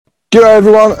G'day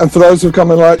everyone, and for those who've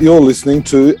come in late, you're listening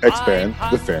to Expand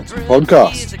the Phantom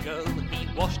podcast. He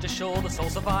washed ashore the sole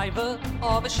survivor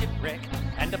of a shipwreck,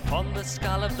 and upon the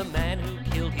skull of the man who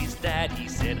killed his dad, he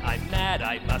said, "I'm mad,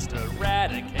 I must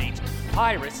eradicate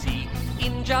piracy,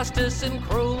 injustice and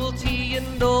cruelty,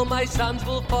 and all my sons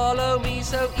will follow me,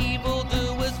 so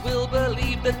evildoers will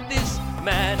believe that this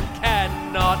man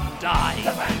cannot die."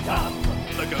 The Phantom,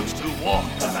 the ghost who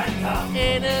walks, the Phantom,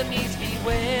 enemies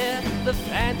beware, the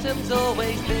Phantom's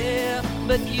always there,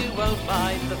 but you won't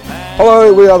find the Phantom.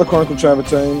 Hello, we are the Chronicle Chamber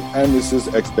team, and this is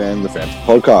Expand the Phantom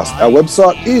podcast. Our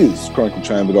website is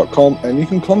chroniclechamber.com, and you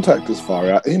can contact us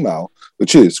via our email,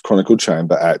 which is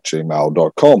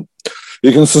chroniclechamber@gmail.com.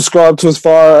 You can subscribe to us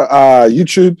via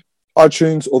YouTube,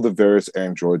 iTunes, or the various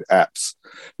Android apps.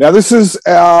 Now, this is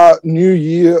our New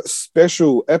Year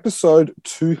special, episode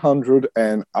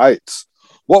 208.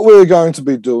 What we're going to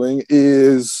be doing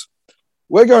is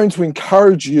we're going to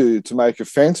encourage you to make a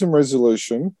Phantom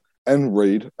resolution and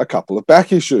read a couple of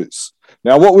back issues.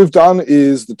 Now, what we've done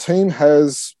is the team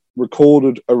has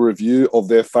recorded a review of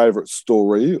their favourite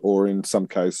story, or in some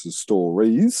cases,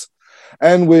 stories.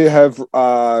 And we have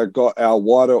got our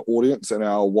wider audience and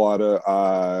our wider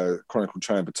Chronicle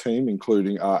Chamber team,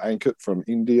 including Ankit from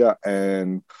India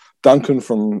and Duncan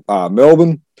from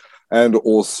Melbourne, and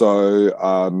also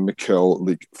Mikkel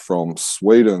Lick from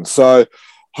Sweden. So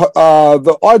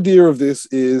the idea of this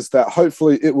is that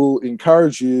hopefully it will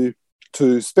encourage you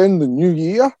to spend the new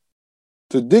year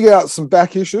to dig out some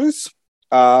back issues,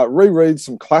 reread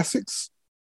some classics,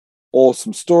 or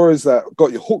some stories that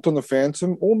got you hooked on the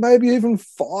Phantom, or maybe even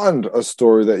find a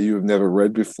story that you have never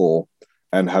read before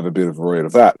and have a bit of a read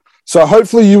of that. So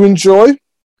hopefully you enjoy,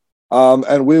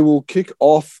 and we will kick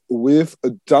off with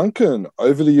Duncan.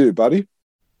 Over to you, buddy.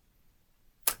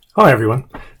 Hi, everyone.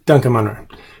 Duncan Munro.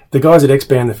 The guys at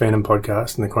Expand the Phantom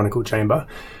podcast and the Chronicle Chamber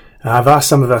have asked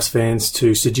some of us fans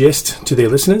to suggest to their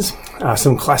listeners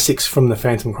some classics from the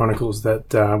Phantom Chronicles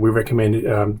that we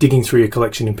recommend digging through your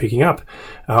collection and picking up,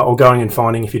 or going and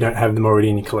finding if you don't have them already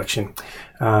in your collection.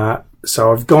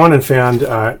 So I've gone and found...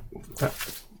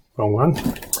 wrong one.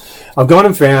 I've gone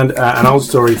and found an old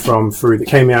story from Frew that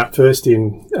came out first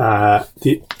in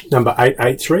the number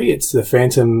 883. It's The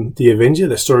Phantom, the Avenger,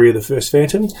 the story of the first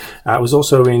Phantom. It was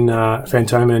also in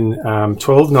Phantomen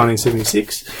 12,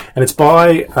 1976. And it's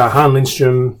by Han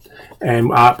Lindstrom and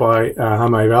art by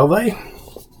Jaime Valve.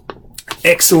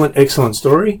 Excellent, excellent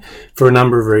story for a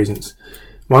number of reasons.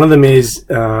 One of them is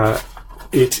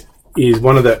it is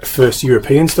one of the first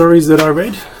European stories that I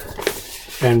read,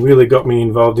 and really got me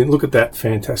involved in. Look at that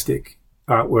fantastic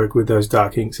artwork with those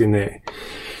dark inks in there.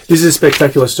 This is a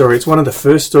spectacular story. It's one of the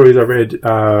first stories I read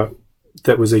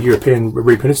that was a European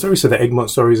reprinted story, so the Egmont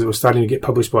stories that were starting to get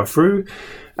published by Frew.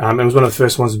 It was one of the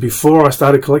first ones before I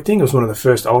started collecting. It was one of the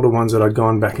first older ones that I'd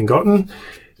gone back and gotten.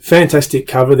 Fantastic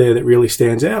cover there that really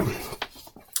stands out.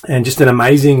 And just an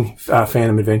amazing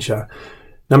Phantom adventure.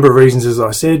 Number of reasons, as I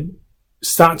said.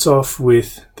 Starts off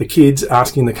with the kids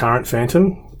asking the current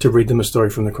Phantom to read them a story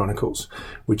from the Chronicles,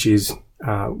 which is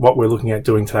what we're looking at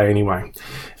doing today anyway.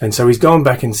 And so he's gone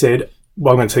back and said,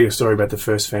 well, I'm going to tell you a story about the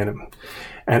first Phantom.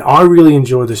 And I really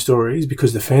enjoy the stories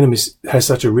because the Phantom has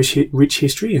such a rich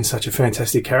history and such a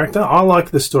fantastic character. I like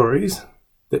the stories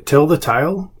that tell the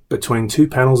tale between two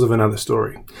panels of another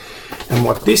story. And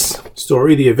what this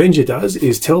story, The Avenger, does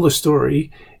is tell the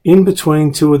story in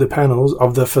between two of the panels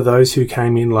of the For Those Who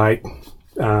Came In Late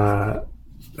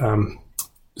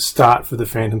start for the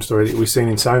Phantom story that we've seen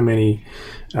in so many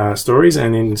stories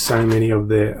and in so many of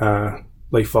their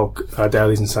Leaf Folk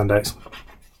dailies and Sundays.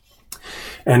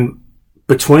 And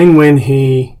between when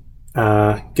he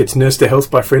gets nursed to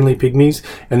health by friendly pygmies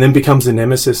and then becomes the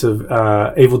nemesis of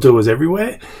evildoers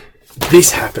everywhere,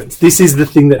 this happens. This is the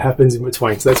thing that happens in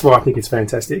between. So that's why I think it's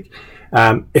fantastic.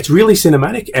 It's really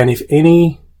cinematic, and if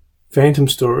any Phantom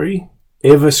story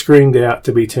ever screamed out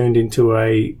to be turned into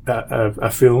a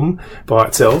film by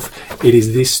itself, it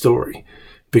is this story.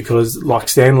 Because, like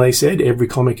Stan Lee said, every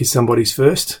comic is somebody's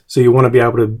first. So you want to be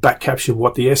able to back capture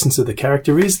what the essence of the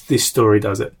character is. This story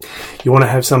does it. You want to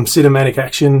have some cinematic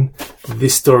action.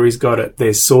 This story's got it.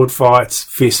 There's sword fights,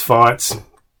 fist fights,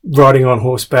 riding on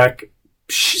horseback,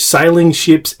 sailing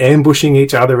ships, ambushing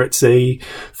each other at sea,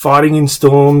 fighting in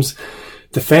storms.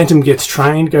 The Phantom gets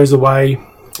trained, goes away.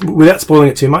 Without spoiling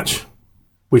it too much,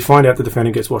 we find out that the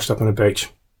Phantom gets washed up on a beach.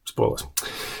 Spoilers.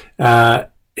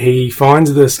 He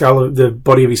finds the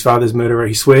body of his father's murderer.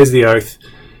 He swears the oath.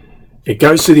 It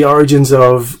goes through the origins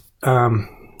of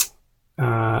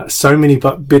so many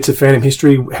bits of Phantom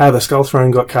history, how the Skull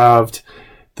Throne got carved,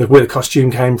 where the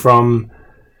costume came from,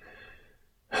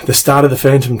 the start of the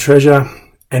Phantom Treasure,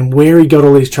 and where he got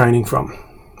all his training from.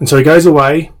 And so he goes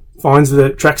away,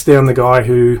 tracks down the guy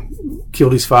who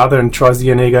killed his father and tries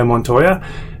the Inigo Montoya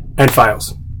and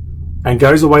fails. And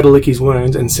goes away to lick his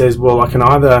wounds and says, well, I can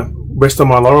either rest on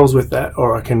my laurels with that,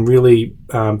 or I can really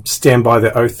stand by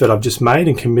the oath that I've just made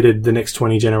and committed the next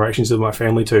 20 generations of my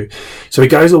family to. So he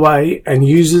goes away and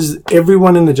uses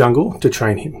everyone in the jungle to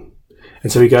train him.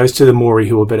 And so he goes to the Maori,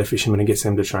 who are better fishermen, and gets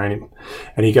them to train him.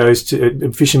 And he goes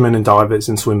to fishermen and divers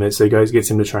and swimmers, so gets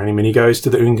them to train him. And he goes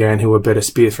to the Ungan, who are better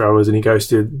spear throwers, and he goes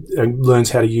to learns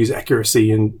how to use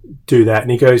accuracy and do that. And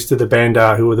he goes to the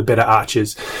Bandar, who are the better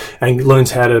archers, and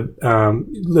learns how to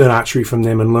learn archery from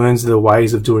them and learns the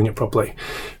ways of doing it properly.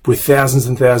 With thousands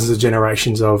and thousands of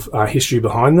generations of history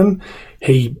behind them,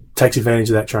 he takes advantage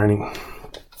of that training.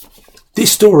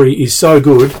 This story is so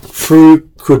good, Frew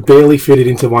could barely fit it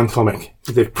into one comic.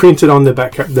 They've printed on the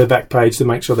back page to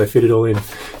make sure they fit it all in.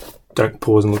 Don't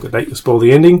pause and look at that, you'll spoil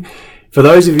the ending. For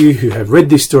those of you who have read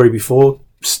this story before,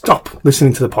 stop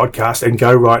listening to the podcast and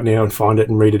go right now and find it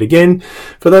and read it again.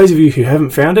 For those of you who haven't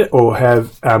found it or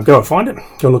have, go and find it.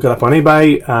 Go and look it up on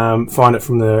eBay, find it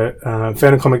from the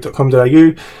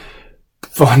phantomcomic.com.au,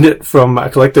 find it from a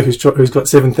collector who's got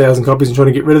 7,000 copies and trying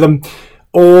to get rid of them,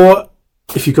 or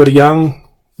if you've got a young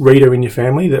reader in your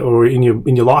family or in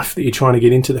your life that you're trying to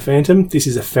get into the Phantom, this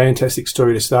is a fantastic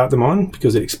story to start them on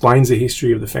because it explains the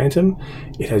history of the Phantom.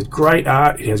 It has great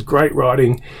art, it has great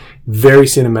writing, very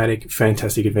cinematic,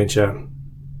 fantastic adventure.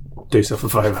 Do yourself a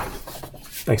favour.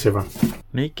 Thanks, everyone.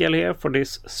 Mikael here for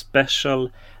this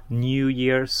special New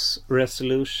Year's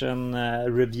resolution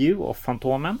review of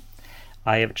Fantomen.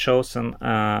 I have chosen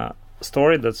a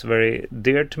story that's very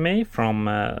dear to me from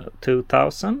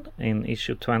 2000 in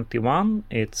issue 21.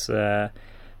 It's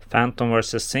Phantom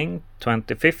vs. Sing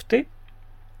 2050.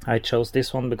 I chose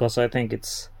this one because I think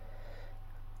it's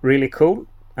really cool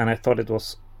and I thought it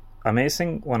was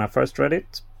amazing when I first read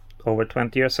it over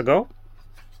 20 years ago.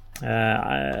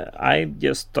 I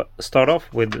just start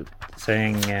off with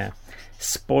saying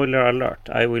spoiler alert.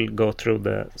 I will go through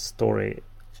the story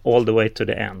all the way to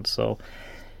the end, so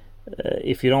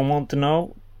if you don't want to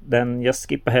know, then just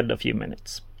skip ahead a few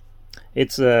minutes.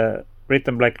 It's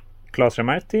written by Claes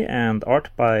Remarty and art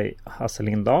by Hasse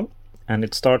Lindahl, and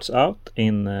it starts out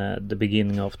in the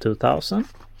beginning of 2000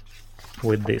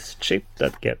 with this ship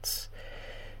that gets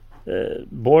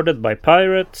boarded by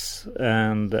pirates,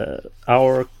 and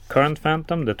our current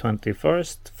Phantom, the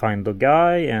 21st, find the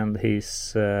guy, and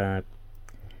he's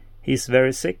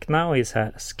very sick now. He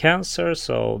has cancer,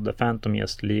 so the Phantom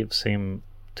just leaves him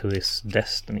to his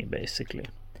destiny, basically.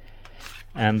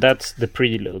 And that's the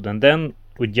prelude. And then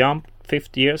we jump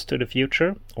 50 years to the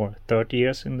future, or 30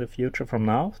 years in the future from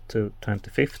now, to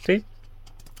 2050,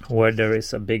 where there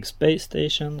is a big space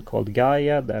station called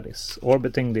Gaia that is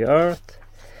orbiting the Earth,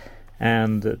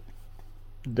 and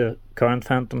the current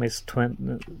Phantom is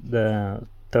the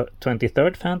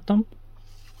 23rd Phantom.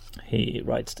 He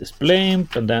rides this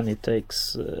blimp, and then he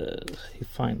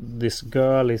finds this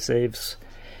girl he saves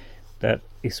that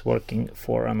is working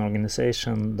for an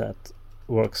organization that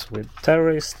works with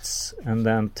terrorists, and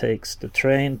then takes the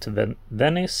train to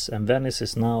Venice, and Venice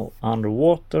is now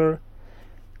underwater.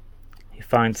 He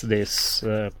finds this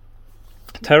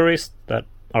terrorists that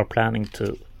are planning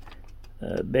to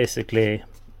basically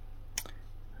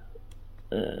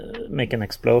make an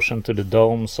explosion to the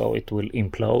dome so it will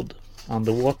implode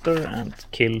underwater and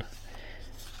kill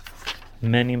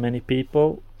many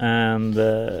people, and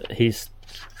he's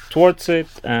towards it,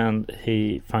 and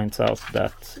he finds out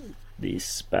that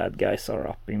these bad guys are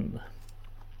up in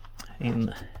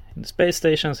the space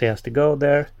stations. He has to go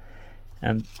there,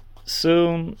 and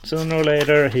sooner or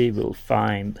later he will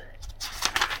find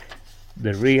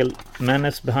the real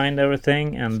menace behind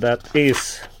everything, and that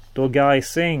is Dogai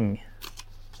Singh.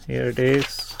 Here it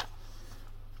is.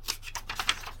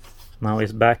 Now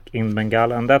he's back in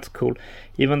Bengala, and that's cool.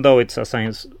 Even though it's a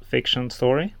science fiction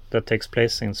story that takes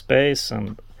place in space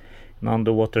and in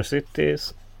underwater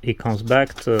cities, he comes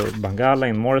back to Bengala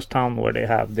in Morristown, where they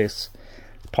have this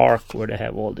park where they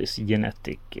have all these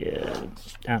genetic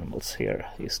animals. Here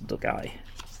is Dogai.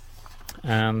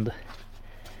 And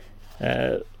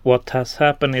what has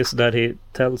happened is that he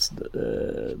tells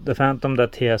the Phantom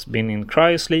that he has been in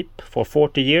cryosleep for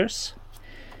 40 years.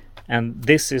 And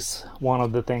this is one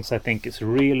of the things I think is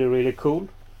really cool,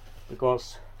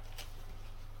 because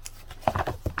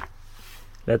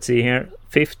let's see here,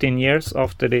 15 years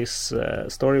after this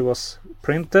story was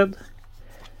printed,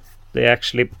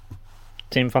 Team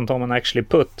Fantomen actually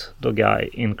put the guy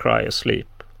in cryosleep,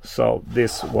 so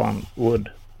this one would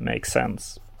make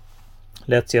sense.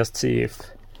 Let's just see if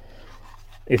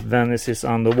if Venice is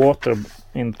underwater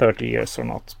in 30 years or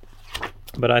not.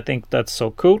 But I think that's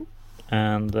so cool,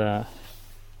 and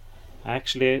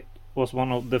actually was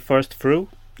one of the first through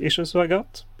issues I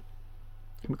got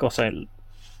because I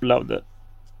love the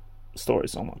story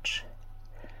so much.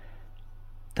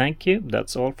 Thank you,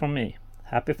 that's all from me.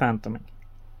 Happy phantoming.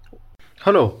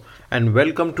 Hello and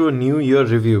welcome to a new year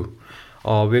review.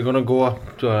 We're gonna go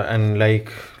up to, and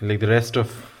like the rest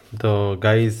of the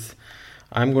guys,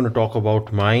 I'm gonna talk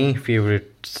about my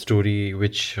favorite story,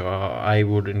 which I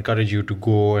would encourage you to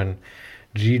go and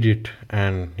read it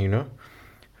and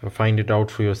find it out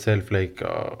for yourself,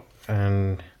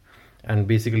 and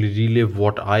basically relive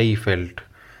what I felt.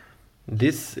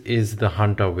 This is The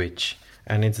Hunter Witch,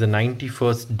 and it's the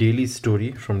 91st daily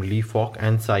story from Lee Falk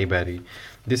and Cy Barry.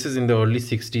 This is in the early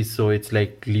 60s, so it's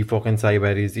like Lee Falk and Cy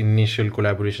Barry's initial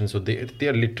collaboration, so they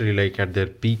are literally like at their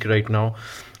peak right now.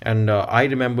 And I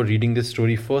remember reading this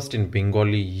story first in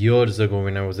Bengali years ago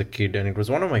when I was a kid, and it was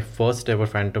one of my first ever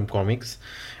Phantom comics,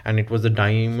 and it was the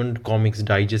Diamond Comics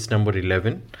Digest number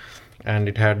 11, and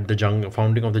it had the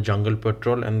founding of the Jungle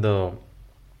Patrol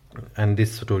and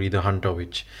this story, The Hunter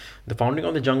Witch. The founding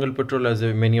of the Jungle Patrol, as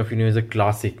many of you know, is a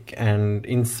classic, and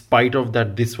in spite of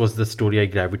that, this was the story I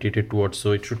gravitated towards.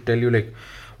 So it should tell you like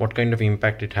what kind of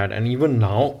impact it had. And even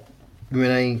now, when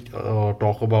I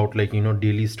talk about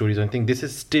daily stories, I think this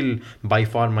is still by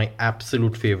far my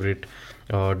absolute favorite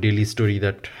daily story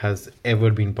that has ever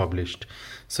been published.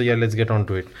 So yeah, let's get on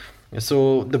to it.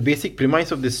 So the basic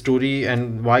premise of this story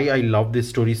and why I love this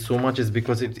story so much is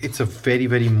because it's a very,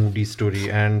 very moody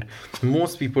story, and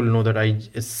most people know that I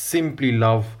simply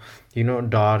love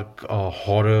dark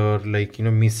horror,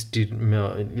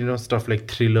 stuff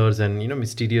like thrillers and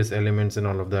mysterious elements and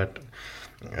all of that.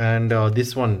 And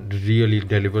this one really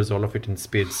delivers all of it in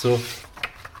spades. So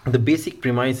the basic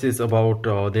premise is about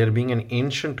there being an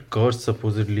ancient curse,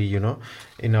 supposedly,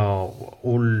 in a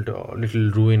old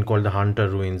little ruin called the Hunter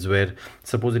Ruins, where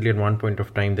supposedly at one point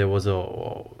of time there was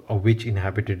a witch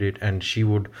inhabited it, and she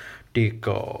would take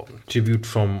tribute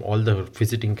from all the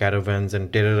visiting caravans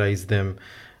and terrorize them.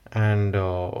 And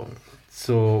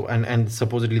and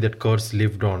supposedly that curse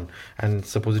lived on, and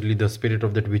supposedly the spirit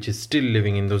of that witch is still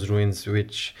living in those ruins,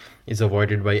 which is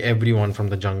avoided by everyone from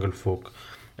the jungle folk.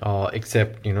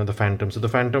 Except the Phantom. So the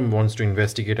Phantom wants to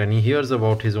investigate, and he hears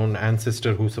about his own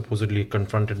ancestor who supposedly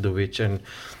confronted the witch, and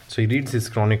so he reads his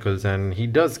chronicles, and he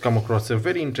does come across a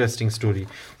very interesting story.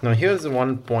 Now here's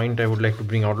one point I would like to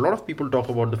bring out. A lot of people talk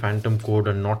about the Phantom Code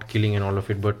and not killing and all of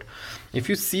it, but if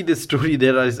you see this story,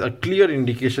 there is a clear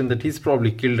indication that he's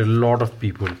probably killed a lot of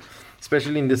people,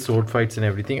 especially in the sword fights and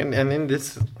everything, and in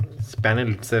this panel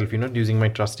itself, using my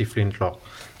trusty flintlock.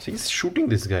 So he's shooting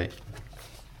this guy.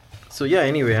 So yeah,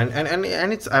 anyway,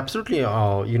 and it's absolutely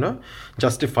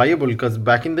justifiable, because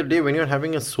back in the day when you're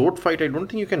having a sword fight, I don't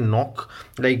think you can knock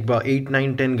 8,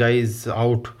 9, 10 guys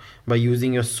out by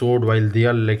using your sword while they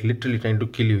are literally trying to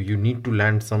kill you. You need to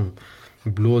land some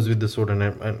blows with the sword, and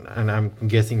I'm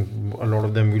guessing a lot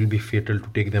of them will be fatal to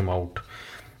take them out.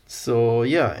 So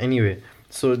yeah, anyway,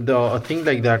 so a thing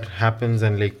like that happens,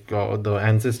 and the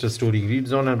ancestor story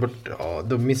reads on, but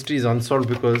the mystery is unsolved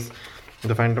because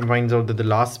the Phantom finds out that the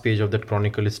last page of that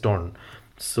chronicle is torn.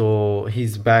 So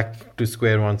he's back to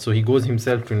square one. So he goes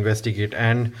himself to investigate,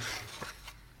 and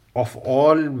of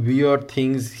all weird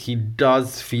things, he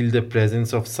does feel the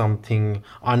presence of something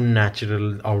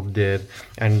unnatural out there,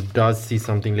 and does see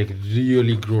something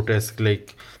really grotesque,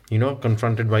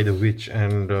 confronted by the witch.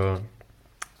 And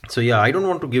so yeah, I don't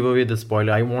want to give away the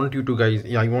spoiler. I want you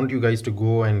guys to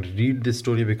go and read this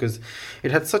story, because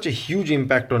it had such a huge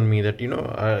impact on me that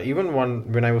even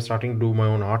when I was starting to do my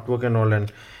own artwork and all,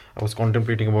 and I was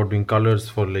contemplating about doing colors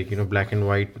for black and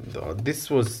white,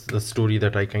 this was the story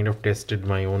that I kind of tested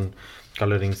my own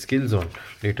coloring skills on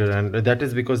later, and that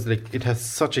is because it has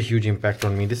such a huge impact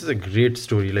on me. This is a great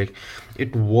story.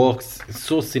 It works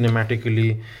so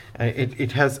cinematically.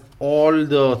 It has all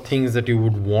the things that you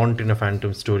would want in a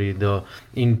Phantom story: the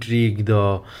intrigue,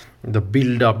 the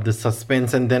build up, the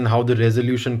suspense, and then how the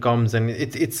resolution comes. And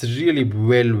it's really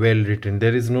well written.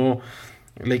 There is no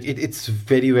it's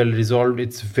very well resolved.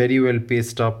 It's very well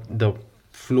paced up. The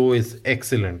flow is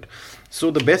excellent. So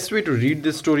the best way to read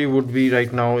this story would be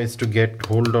right now is to get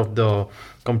hold of the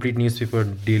complete newspaper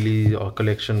daily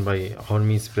collection by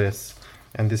Hermes Press,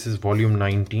 and this is volume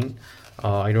 19.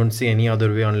 I don't see any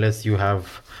other way unless you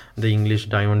have the English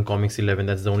Diamond Comics 11.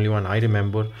 That's the only one I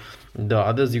remember. The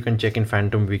others you can check in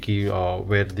Phantom Wiki,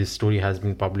 where this story has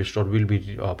been published or will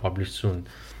be published soon.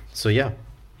 So yeah,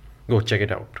 go check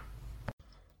it out.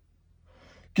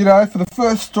 G'day. For the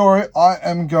first story, I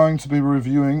am going to be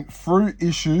reviewing through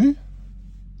issue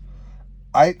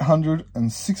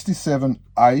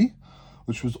 867A,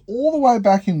 which was all the way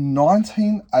back in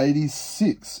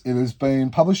 1986. It has been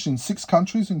published in 6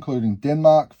 countries, including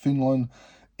Denmark, Finland,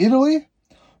 Italy,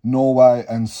 Norway,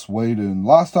 and Sweden.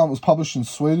 Last time it was published in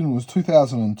Sweden was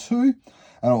 2002,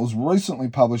 and it was recently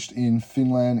published in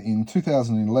Finland in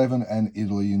 2011 and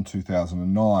Italy in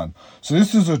 2009. So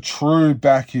this is a true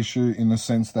back issue in the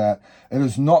sense that it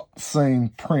has not seen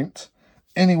print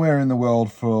anywhere in the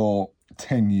world for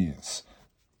 10 years.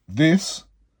 This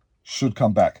should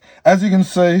come back. As you can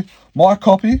see, my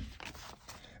copy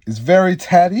is very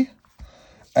tatty,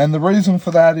 and the reason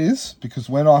for that is because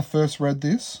when I first read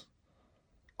this,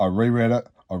 I reread it.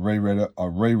 It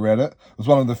was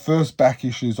one of the first back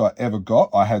issues I ever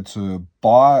got. I had to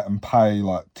buy and pay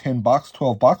like $10,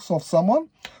 $12 off someone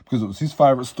because it was his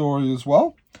favourite story as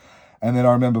well. And then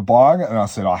I remember buying it and I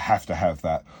said, I have to have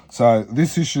that. So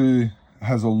this issue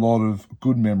has a lot of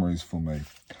good memories for me.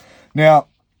 Now,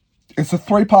 it's a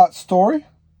 3-part story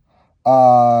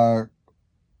called,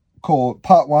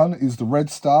 part 1 is The Red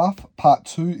Staff. Part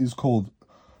 2 is called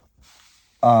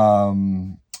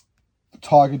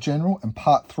Tiger General, and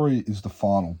part 3 is The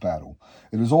Final Battle.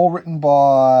 It is all written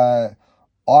by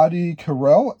Ide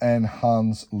Carell and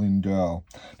Hans Lindell.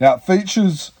 Now, it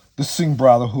features the Singh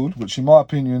Brotherhood, which in my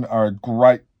opinion are a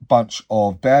great bunch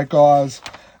of bad guys,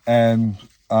 and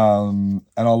I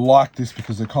like this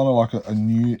because they're kind of like a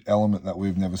new element that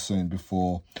we've never seen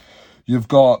before. You've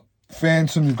got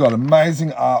Phantom, you've got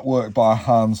amazing artwork by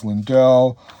Hans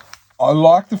Lindell. I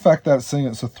like the fact that seeing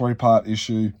it's a 3-part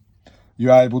issue,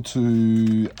 you're able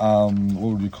to,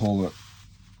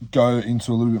 go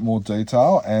into a little bit more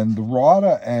detail. And the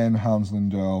writer and Hans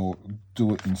Lindell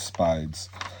do it in spades.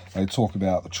 They talk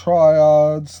about the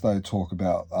triads. They talk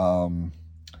about,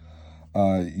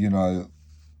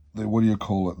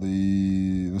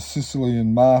 the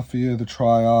Sicilian Mafia, the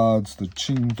triads, the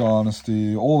Qing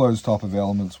Dynasty, all those type of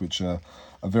elements which are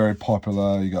very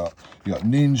popular. You got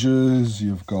ninjas.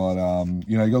 You've got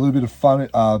you got a little bit of fun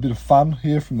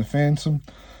here from the Phantom.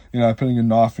 Putting a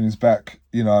knife in his back.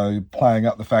 Playing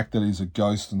up the fact that he's a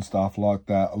ghost and stuff like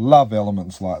that. I love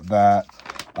elements like that.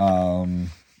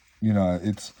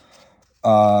 It's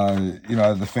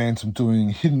the Phantom doing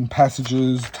hidden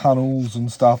passages, tunnels,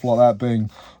 and stuff like that.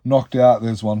 Being knocked out.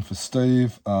 There's one for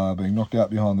Steve. Being knocked out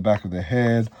behind the back of the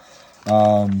head.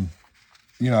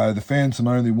 The Phantom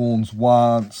only warns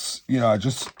once. You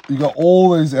got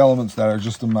all these elements that are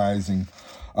just amazing.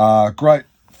 Great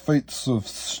feats of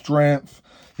strength.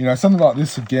 Something like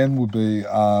this again would be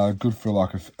good for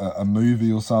like a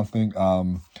movie or something.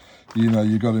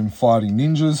 You got him fighting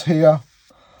ninjas here.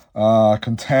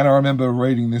 Katana, I remember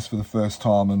reading this for the first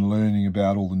time and learning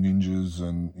about all the ninjas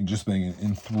and just being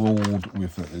enthralled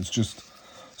with it. It's just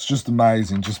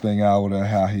amazing, just being able to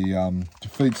how he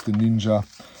defeats the ninja.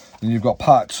 Then you've got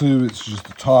part 2, it's just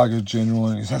the Tiger General,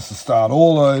 and he has to start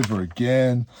all over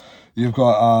again. You've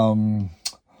got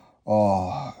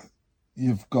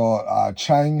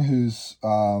Chang, who's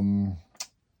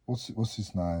what's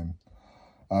his name?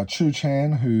 Chu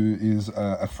Chan, who is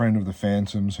a friend of the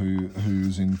Phantoms,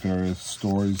 who's in various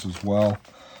stories as well.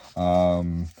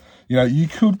 You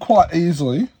could quite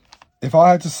easily, if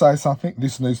I had to say something,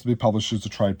 this needs to be published as a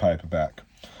trade paperback.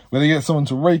 Whether you get someone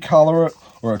to recolor it,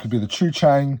 or it could be the Chu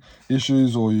Chang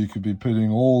issues, or you could be putting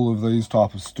all of these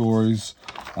type of stories.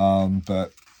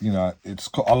 But I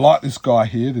like this guy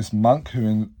here, this monk,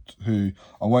 who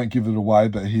I won't give it away,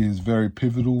 but he is very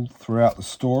pivotal throughout the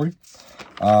story.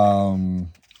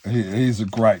 He's a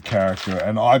great character,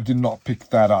 and I did not pick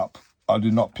that up. I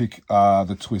did not pick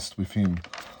the twist with him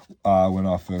when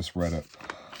I first read it.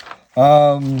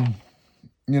 I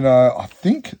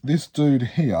think this dude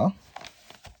here,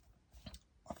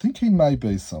 I think he may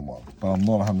be someone, but I'm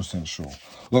not 100% sure.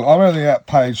 Look, I'm only at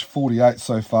page 48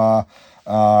 so far,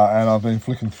 and I've been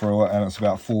flicking through it, and it's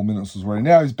about 4 minutes already.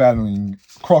 Now he's battling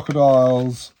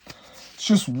crocodiles. It's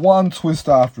just one twist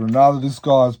after another. This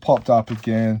guy's popped up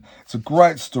again. It's a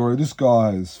great story. This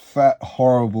guy is fat,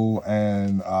 horrible,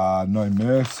 and no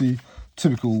mercy.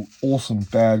 Typical awesome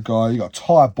bad guy. You got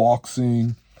Thai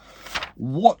boxing.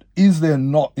 What is there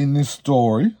not in this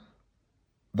story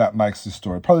that makes this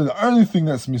story? Probably the only thing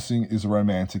that's missing is a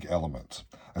romantic element.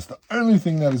 That's the only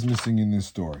thing that is missing in this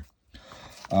story.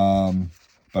 But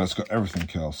it's got everything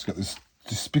else. It's got this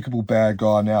despicable bad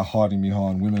guy now hiding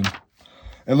behind women.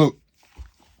 And look,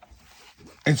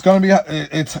 it's going to be,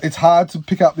 it's hard to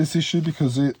pick up this issue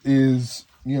because it is,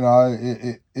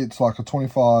 it's like a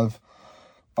 25,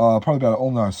 probably about, a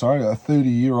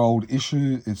 30-year-old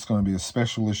issue. It's going to be a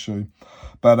special issue.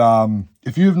 But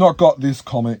if you've not got this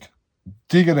comic,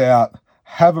 dig it out,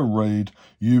 have a read.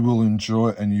 You will enjoy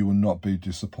it and you will not be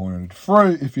disappointed.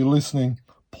 Frew, if you're listening,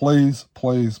 please,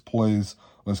 please, please,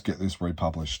 let's get this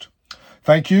republished.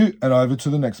 Thank you, and over to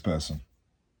the next person.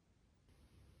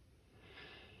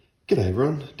 G'day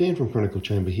everyone, Dan from Chronicle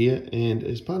Chamber here, and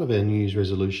as part of our New Year's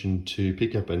resolution to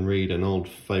pick up and read an old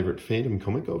favourite Phantom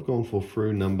comic, I've gone for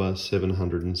Frew number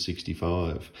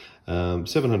 765.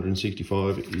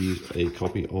 765 is a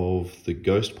copy of The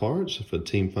Ghost Pirates for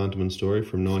Team Phantom story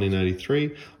from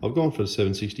 1983. I've gone for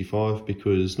 765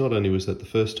 because not only was that the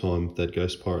first time that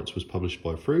Ghost Pirates was published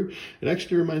by Frew, it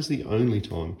actually remains the only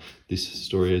time this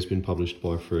story has been published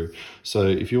by Frew. So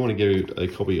if you want to get a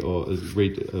copy or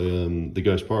read The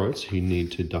Ghost Pirates, you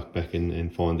need to duck back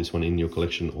and find this one in your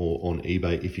collection or on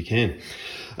eBay if you can.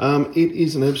 It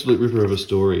is an absolute ripper of a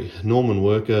story. Norman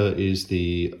Worker is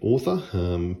the author,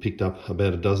 picked up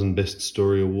about a dozen Best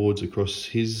Story awards across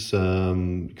his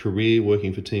career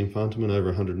working for Team Phantom, and over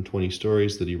 120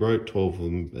 stories that he wrote, 12 of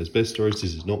them as Best Stories.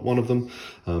 This is not one of them,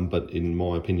 but in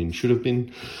my opinion should have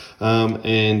been.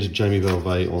 And Jamie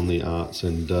Belvay on the arts,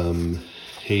 and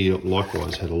he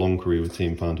likewise had a long career with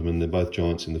Team Phantom, and they're both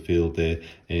giants in the field there,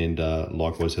 and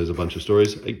likewise has a bunch of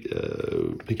stories.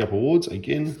 Pick up awards,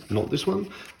 again, not this one,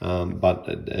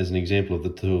 but as an example of the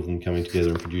two of them coming together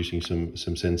and producing some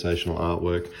sensational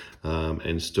artwork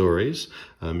and stories.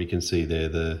 You can see there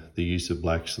the use of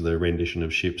blacks, the rendition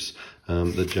of ships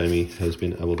that Jamie has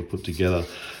been able to put together.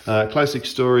 Classic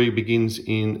story begins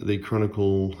in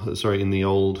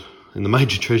the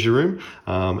Major Treasure Room,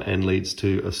 and leads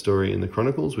to a story in the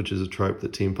Chronicles, which is a trope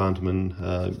that Team Phantom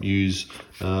use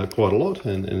quite a lot,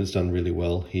 and is done really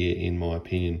well here, in my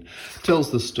opinion.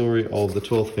 Tells the story of the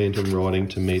 12th Phantom riding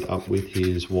to meet up with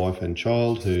his wife and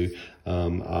child, who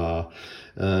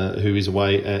is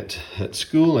away at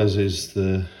school, as is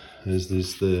the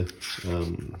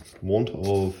want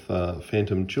of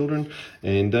Phantom children,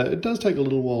 and it does take a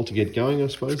little while to get going, I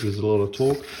suppose. There's a lot of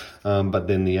talk, but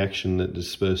then the action that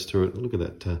dispersed through it. Look at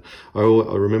that. I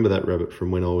remember that rabbit from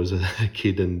when I was a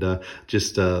kid, and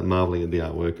just marvelling at the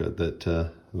artwork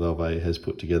that Belvay has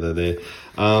put together there.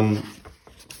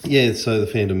 So the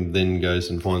Phantom then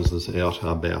goes and finds this out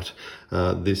about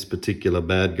this particular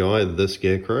bad guy, the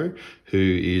Scarecrow,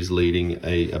 who is leading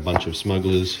a bunch of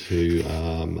smugglers who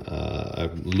are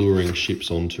luring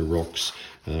ships onto rocks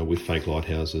with fake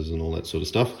lighthouses and all that sort of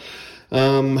stuff,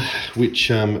 which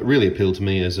really appealed to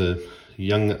me as a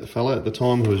young fella at the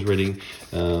time who was reading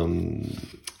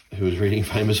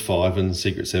Famous Five and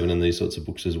Secret Seven and these sorts of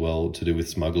books as well, to do with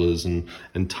smugglers and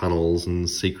tunnels and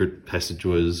secret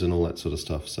passageways and all that sort of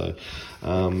stuff. So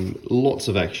lots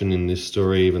of action in this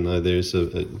story, even though there's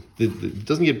it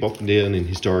doesn't get bogged down in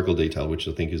historical detail, which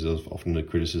I think is often a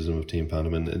criticism of Team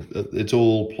Phantom, and it's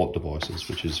all plot devices,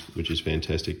 which is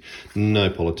fantastic. No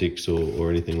politics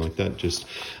or anything like that, just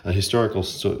a historical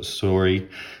story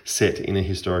set in a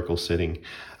historical setting.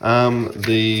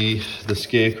 The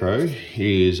Scarecrow,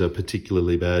 he is a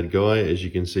particularly bad guy, as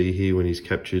you can see here when he's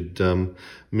captured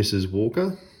Mrs.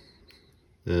 Walker,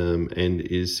 and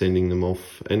is sending them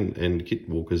off, and Kit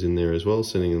Walker's in there as well,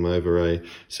 sending them over a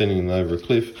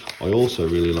cliff. I also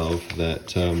really love that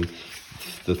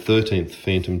the 13th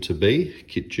Phantom to be,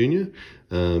 Kit Jr.,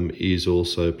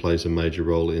 plays a major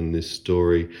role in this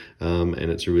story, and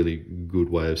it's a really good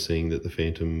way of seeing that the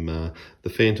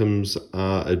Phantoms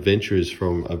are adventurers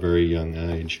from a very young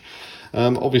age.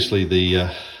 Obviously,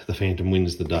 the Phantom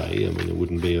wins the day. I mean, it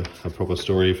wouldn't be a proper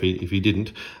story if he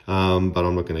didn't, but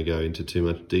I'm not going to go into too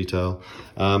much detail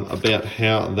about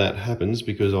how that happens,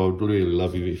 because I would really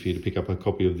love you to pick up a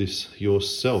copy of this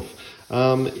yourself.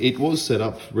 It was set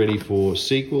up ready for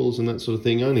sequels and that sort of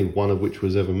thing, only one of which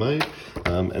was ever made,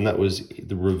 and that was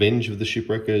The Revenge of the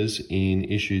Shipwreckers in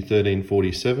issue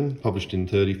 1347, published in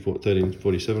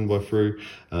 1347 by Frew.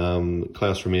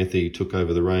 Klaus Ramethi took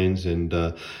over the reins and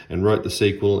wrote the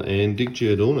sequel, and Dick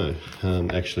Giordano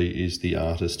actually is the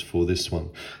artist for this one.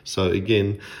 So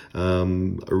again, a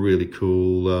really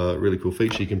cool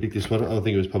feature. You can pick this one up. I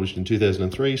think it was published in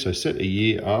 2003, so set a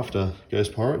year after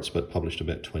Ghost Pirates, but published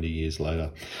about 20 years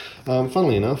later.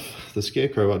 Funnily enough, the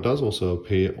Scarecrow does also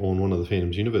appear on one of the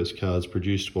Phantom's Universe cards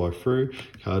produced by Frew,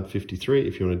 card 53,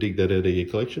 if you want to dig that out of your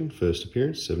collection. First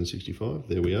appearance, 765,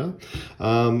 there we are.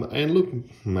 And look,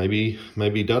 maybe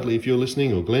Dudley, if you're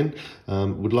listening, or Glenn,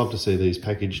 would love to see these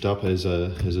packaged up as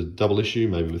a double issue,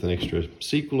 maybe with an extra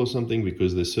sequel or something,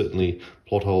 because there's certainly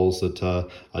plot holes that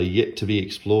are yet to be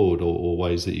explored, or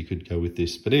ways that you could go with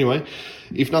this. But anyway,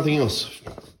 if nothing else,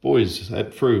 boys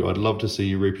at Frew, I'd love to see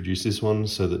you reproduce this one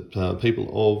so that people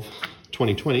of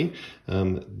 2020,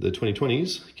 the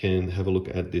 2020s can have a look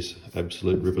at this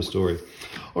absolute ripper story.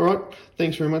 All right,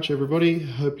 thanks very much, everybody.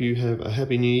 Hope you have a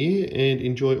happy new year and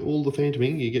enjoy all the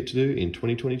phantoming you get to do in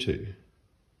 2022.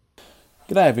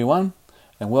 G'day everyone,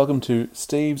 and welcome to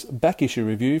Steve's back issue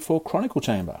review for Chronicle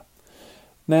Chamber.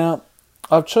 Now,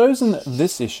 I've chosen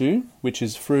this issue, which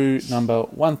is through number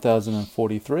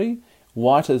 1043,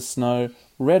 White as Snow,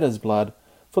 Red as Blood,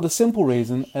 for the simple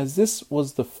reason as this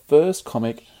was the first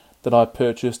comic that I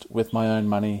purchased with my own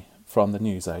money from the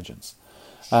newsagents.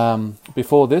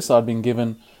 Before this, I'd been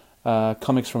given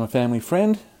comics from a family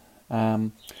friend,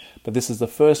 but this is the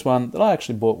first one that I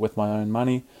actually bought with my own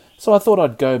money, so I thought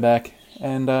I'd go back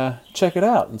and check it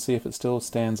out and see if it still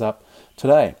stands up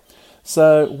today.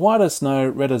 So, White as Snow,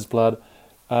 Red as Blood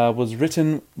was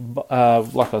written,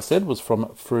 like I said, was from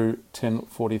through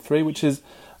 1043, which is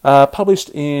published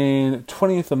in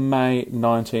 20th of May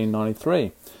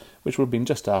 1993, which would have been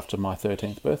just after my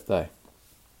 13th birthday.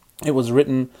 It was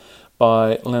written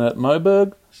by Leonard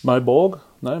Moberg,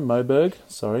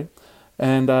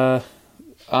 and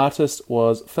artist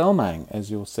was Felmang,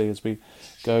 as you'll see as we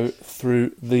go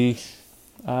through the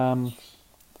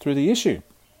issue.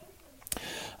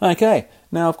 Okay,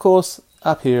 now of course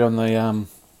up here on the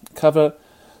cover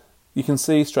you can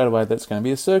see straight away that it's going to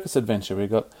be a circus adventure.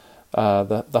 We've got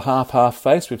the half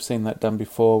face. We've seen that done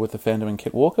before with the Phantom and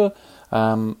Kit Walker.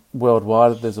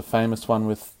 Worldwide there's a famous one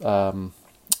with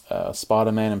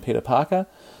Spider-Man and Peter Parker,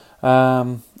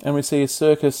 and we see a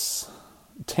circus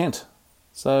tent,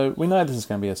 so we know this is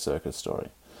going to be a circus story.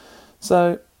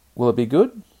 So will it be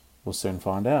good? We'll soon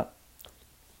find out.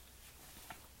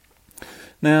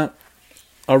 Now,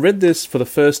 I read this for the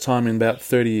first time in about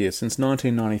 30 years, since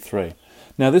 1993.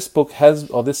 Now, this book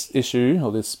this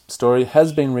story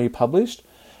has been republished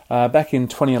back in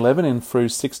 2011 in through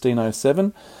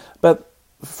 1607, but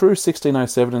through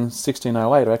 1607 and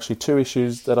 1608 are actually two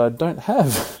issues that I don't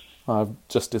have, I've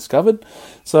just discovered.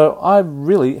 So I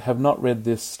really have not read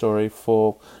this story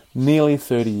for nearly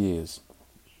 30 years.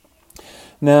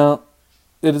 Now,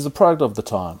 it is a product of the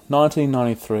time,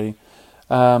 1993.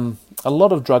 A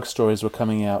lot of drug stories were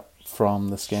coming out from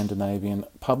the Scandinavian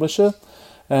publisher,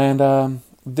 and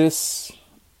this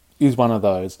is one of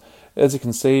those. As you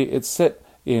can see, it's set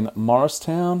in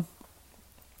Morristown,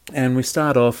 and we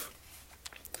start off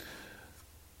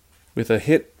with a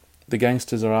hit. The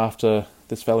gangsters are after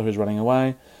this fellow who's running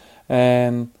away,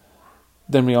 and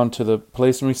then we're on to the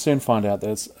police, and we soon find out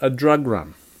there's a drug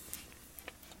run,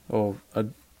 or a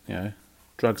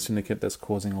drug syndicate that's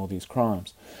causing all these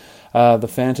crimes. The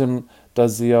Phantom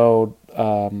does the old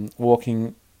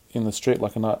walking in the street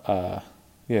like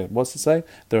what's it say?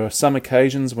 There are some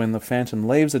occasions when the Phantom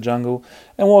leaves the jungle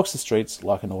and walks the streets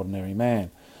like an ordinary man.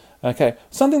 Okay,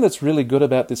 something that's really good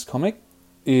about this comic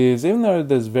is, even though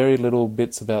there's very little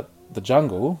bits about the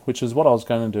jungle, which is what I was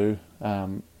going to do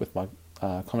with my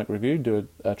comic review, do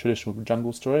a traditional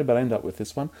jungle story, but I end up with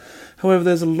this one. However,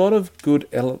 there's a lot of good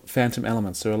Phantom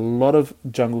elements. There are a lot of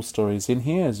jungle stories in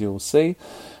here, as you'll see.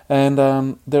 And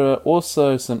there are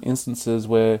also some instances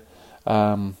where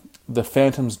the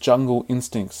Phantom's jungle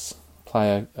instincts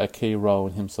play a key role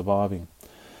in him surviving.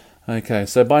 Okay,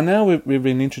 so by now we've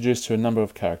been introduced to a number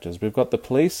of characters. We've got the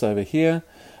police over here.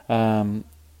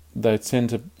 They tend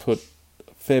to put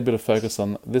a fair bit of focus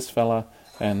on this fella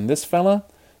and this fella,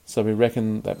 so we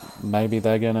reckon that maybe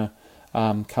they're going to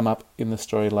come up in the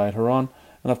story later on.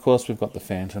 And of course we've got the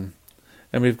Phantom.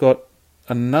 And we've got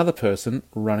another person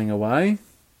running away,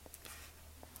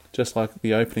 just like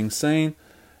the opening scene,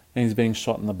 and he's being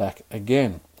shot in the back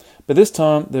again. But this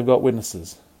time they've got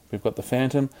witnesses. We've got the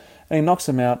Phantom, and he knocks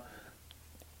him out,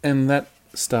 and that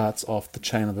starts off the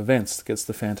chain of events that gets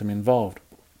the Phantom involved.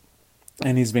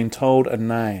 And he's been told a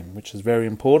name, which is very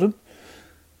important.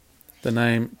 The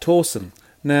name Torsen.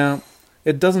 Now,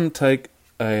 it doesn't take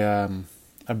a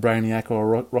brainiac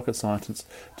or a rocket scientist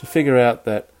to figure out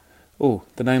that,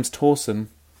 the name's Torsen.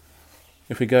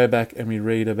 If we go back and we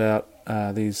read about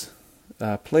these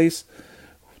police,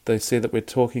 they see that we're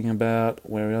talking about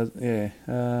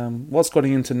what's got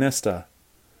into Nestor.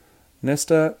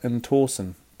 Nestor and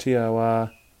Torsen, Torsen,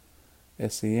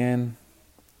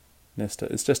 Nestor.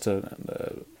 It's just a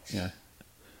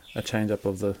change up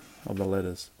of the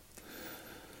letters.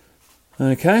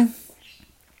 Okay,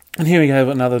 and here we have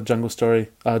another jungle saying.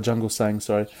 When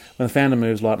the Phantom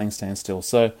moves, lightning stands still.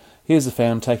 So here's the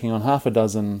Phantom taking on half a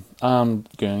dozen armed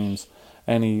goons,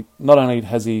 and he not only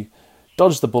has he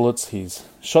dodged the bullets, he's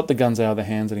shot the guns out of their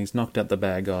hands, and he's knocked out the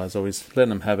bad guys, or he's letting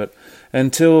them have it,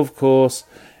 until of course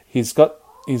he's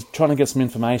trying to get some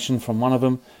information from one of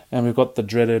them, and we've got the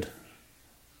dreaded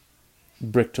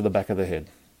brick to the back of the head.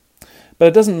 But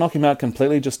it doesn't knock him out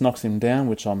completely, just knocks him down,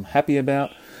 which I'm happy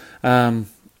about. But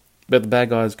the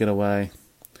bad guys get away,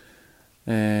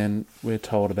 and we're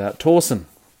told about Torsen.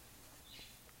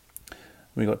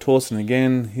 We got Torsen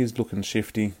again. He's looking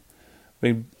shifty.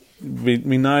 We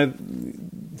know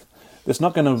it's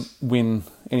not going to win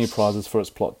any prizes for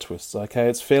its plot twists. Okay,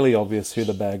 it's fairly obvious who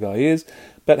the bad guy is,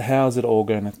 but how is it all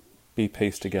going to be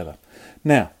pieced together?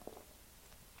 Now,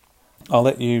 I'll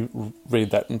let you read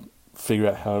that and figure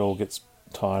out how it all gets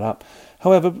tied up.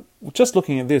 However, just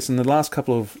looking at this in the last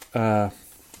couple of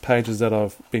pages that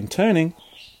I've been turning,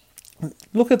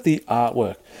 look at the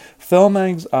artwork.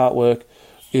 Thelmag's artwork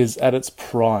is at its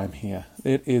prime here.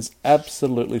 It is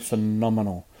absolutely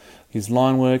phenomenal. His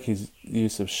line work, his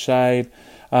use of shade.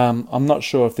 I'm not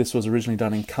sure if this was originally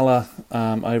done in colour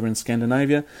over in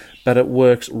Scandinavia, but it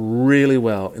works really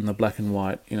well in the black and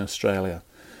white in Australia.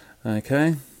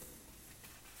 Okay.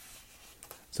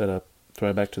 So to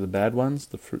throw back to the bad ones,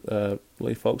 the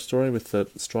Lee Falk story with the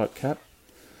striped cap.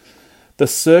 The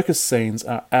circus scenes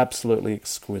are absolutely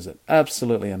exquisite,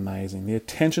 absolutely amazing. The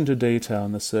attention to detail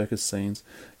in the circus scenes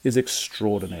is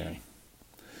extraordinary.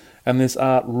 And this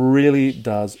art really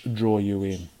does draw you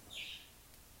in.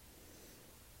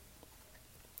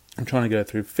 I'm trying to go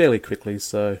through fairly quickly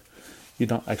so you're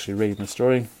not actually reading the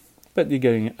story, but you're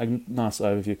getting a nice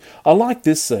overview. I like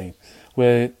this scene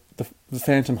where the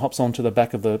Phantom hops onto the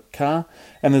back of the car,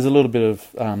 and there's a little bit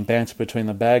of banter between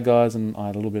the bad guys, and I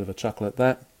had a little bit of a chuckle at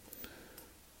that.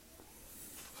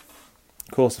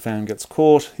 Of course, the Phantom gets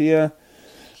caught here.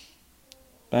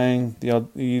 Bang.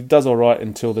 He does all right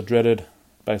until the dreaded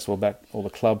baseball bat or the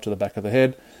club to the back of the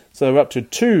head. So we're up to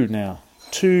 2 now.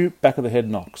 2 back of the head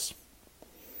knocks.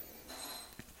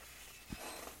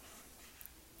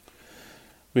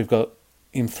 We've got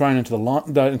him thrown into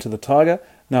the tiger.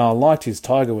 Now, I liked his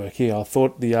tiger work here. I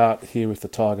thought the art here with the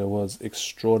tiger was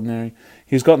extraordinary.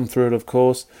 He's gotten through it, of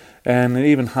course, and it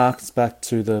even harks back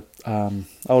to the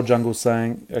old jungle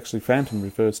saying, actually Phantom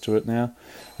refers to it now.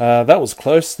 That was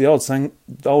close. The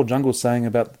old jungle saying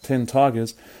about the 10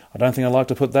 tigers. I don't think I'd like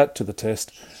to put that to the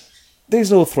test.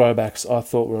 These little throwbacks I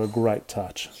thought were a great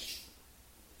touch.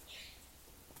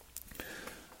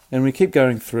 And we keep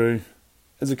going through.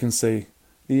 As you can see,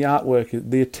 the artwork,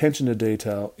 the attention to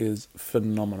detail is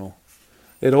phenomenal.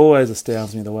 It always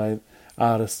astounds me the way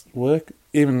artists work,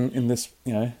 even in this,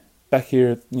 back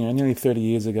here, nearly 30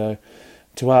 years ago,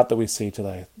 to art that we see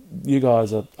today. You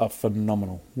guys are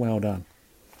phenomenal. Well done.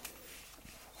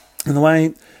 And the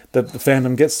way that the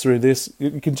Phantom gets through this,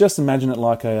 you can just imagine it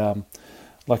like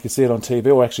you see it on TV,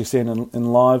 or actually see it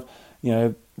in live.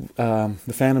 The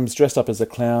Phantom's dressed up as a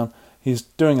clown. He's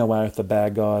doing away with the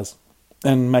bad guys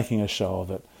and making a show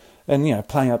of it, and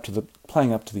playing up to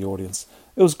the audience.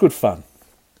 It was good fun.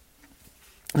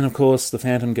 And of course, the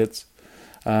Phantom gets,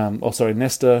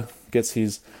 Nestor gets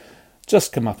his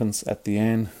just comeuppance at the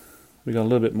end. We got a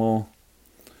little bit more.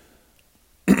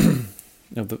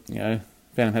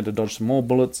 Phantom had to dodge some more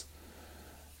bullets.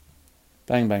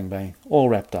 Bang, bang, bang, all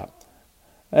wrapped up.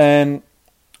 And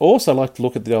also, I like to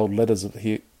look at the old letters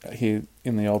here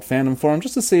in the old Phantom forum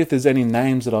just to see if there's any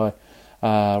names that I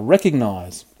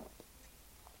recognise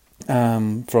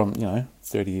from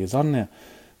 30 years on now.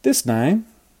 This name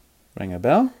rang a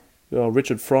bell.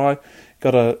 Richard Fry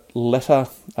got a letter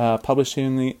published here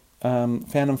in the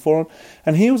Phantom forum,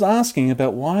 and he was asking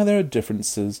about why there are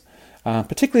differences,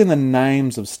 particularly in the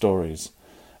names of stories.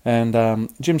 And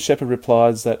Jim Shepard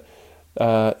replies that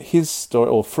his story,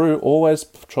 or Frew, always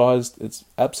tries its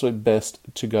absolute best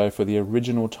to go for the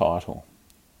original title.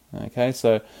 Okay,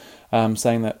 so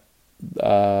saying that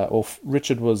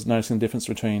Richard was noticing the difference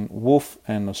between Wolf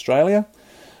and Australia,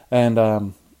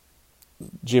 and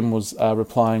Jim was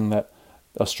replying that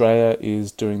Australia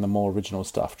is doing the more original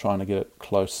stuff, trying to get it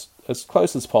as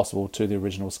close as possible to the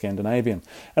original Scandinavian,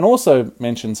 and also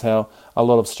mentions how a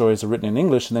lot of stories are written in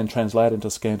English and then translated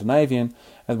into Scandinavian,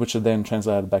 and which are then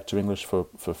translated back to English for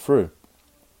Frew,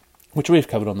 which we've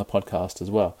covered on the podcast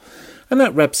as well. And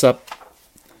that wraps up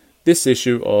this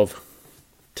issue of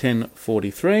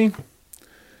 1043,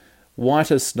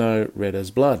 White as Snow, Red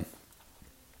as Blood.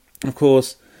 Of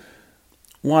course,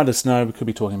 white as snow, we could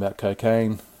be talking about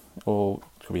cocaine, or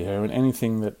it could be heroin,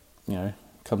 anything that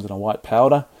comes in a white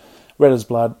powder. Red as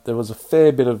Blood, there was a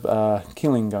fair bit of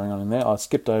killing going on in there. I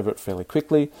skipped over it fairly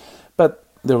quickly, but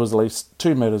there was at least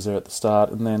 2 murders there at the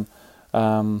start, and then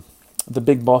the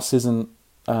big boss doesn't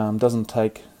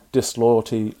take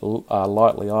disloyalty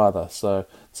lightly either. So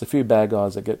it's a few bad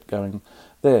guys that get going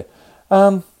there.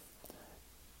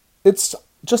 It's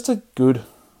just a good,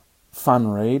 fun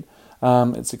read.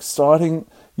 It's exciting.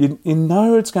 You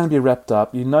know it's going to be wrapped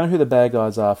up. You know who the bad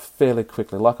guys are fairly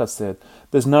quickly. Like I said,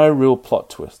 there's no real plot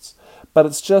twists. But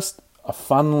it's just a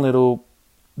fun little...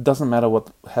 Doesn't matter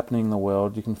what's happening in the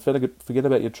world. You can forget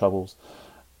about your troubles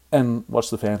and watch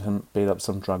the Phantom beat up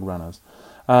some drug runners.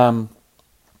 I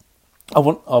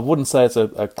wouldn't say it's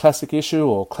a classic issue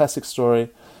or classic story,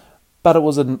 but it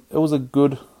was a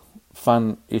good,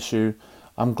 fun issue.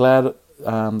 I'm glad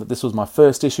that this was my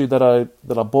first issue that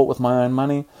I bought with my own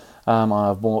money.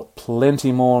 I've bought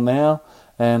plenty more now,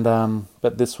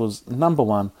 but this was number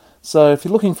one. So if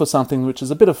you're looking for something which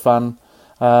is a bit of fun,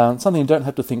 something you don't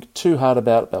have to think too hard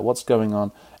about what's going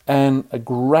on, and a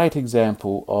great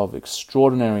example of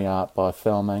extraordinary art by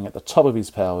Felmang at the top of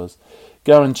his powers,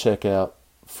 go and check out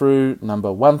through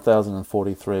number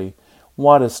 1043,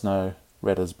 White as Snow,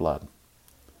 Red as Blood.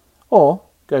 Or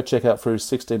go check out through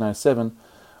 1607,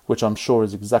 which I'm sure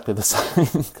is exactly the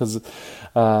same, because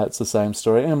it's the same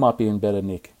story, and it might be in better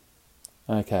nick.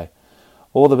 Okay,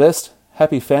 all the best.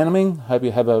 Happy Phantoming. Hope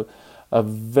you have a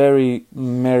very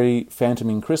merry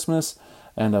Phantoming Christmas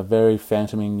and a very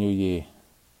Phantoming New Year.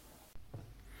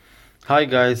 Hi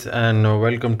guys, and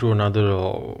welcome to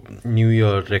another New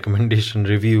Year recommendation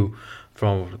review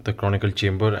from the Chronicle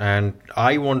Chamber. And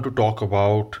I want to talk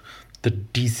about the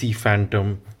DC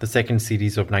Phantom, the second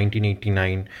series of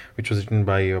 1989, which was written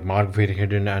by Mark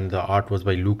Verheiden, and the art was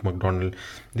by Luke McDonnell.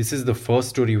 This is the first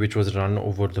story which was run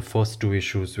over the first two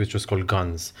issues, which was called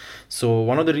Guns. So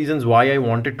one of the reasons why I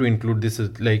wanted to include this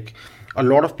is, like, a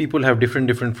lot of people have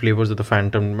different flavors of the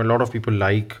Phantom. A lot of people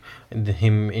like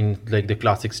him in like the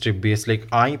classic strip base. Like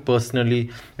I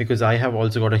personally, because I have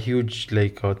also got a huge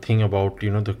thing about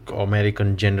the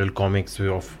American general comics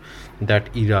of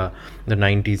that era, the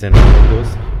 90s and all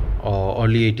those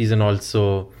early 80s, and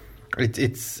also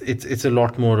it's a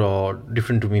lot more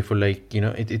different to me for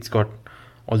it's got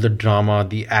all the drama,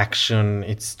 the action.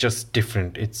 It's just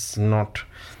different. It's not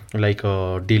like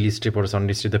a daily strip or a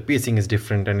Sunday strip. The pacing is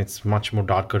different and it's much more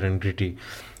darker and gritty.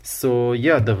 So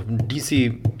yeah, the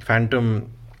DC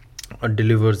Phantom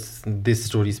delivers this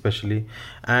story especially,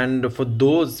 and for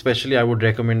those especially I would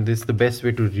recommend this. The best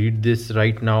way to read this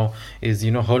right now is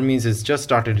Hermes has just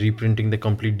started reprinting the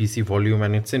complete DC volume,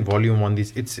 and it's in volume 1.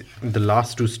 It's the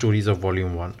last two stories of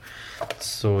volume 1.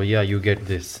 So yeah, you get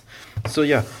this. So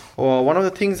yeah, one of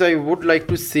the things I would like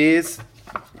to say is,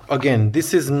 again,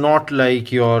 this is not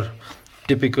like your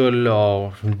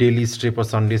typical daily strip or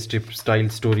Sunday strip style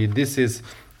story. This is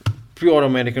pure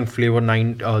American flavor,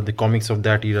 the comics of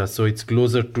that era. So it's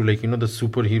closer to the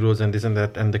superheroes and this and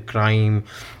that and the crime.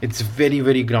 It's very,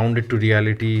 very grounded to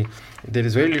reality. There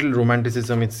is very little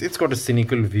romanticism. It's got a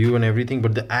cynical view and everything,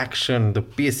 but the action, the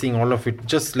pacing, all of it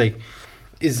just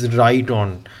is right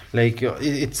on.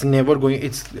 It's never going,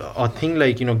 it's a thing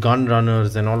gun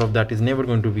runners and all of that is never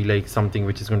going to be something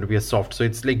which is going to be a soft. So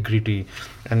it's gritty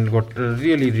and got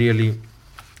really, really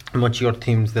mature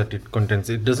themes that it contains.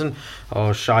 It doesn't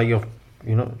shy of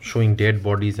showing dead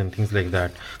bodies and things like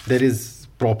that. There is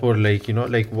proper the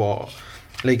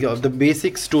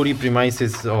basic story premise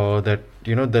is that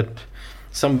that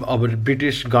some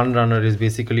British gun runner is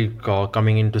basically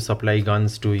coming in to supply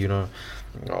guns to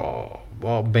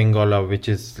Bengala, which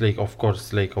is of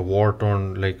course a war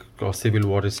torn, a civil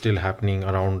war is still happening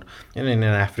around in an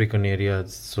African area.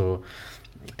 So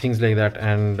things like that,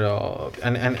 and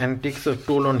takes a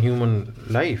toll on human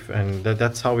life, and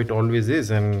that's how it always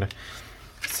is. And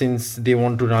since they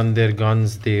want to run their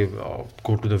guns, they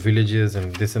go to the villages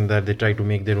and this and that. They try to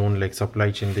make their own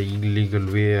supply chain the illegal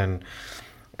way, and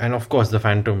of course the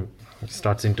Phantom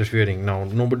starts interfering. Now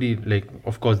nobody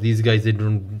of course these guys they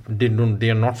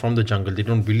are not from the jungle. They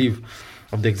don't believe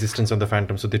of the existence of the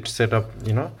Phantom, so they set up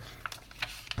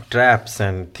traps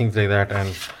and things like that.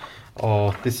 And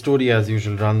this story as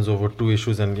usual runs over two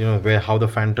issues, and how the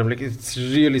Phantom it's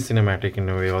really cinematic in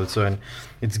a way also, and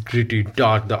it's gritty,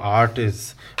 dark. The art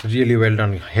is really well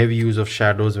done, heavy use of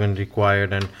shadows when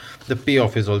required, and the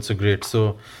payoff is also great.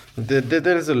 So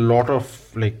there is a lot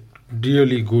of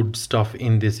really good stuff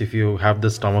in this if you have the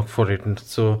stomach for it. And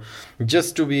so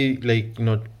just to be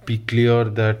be clear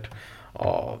that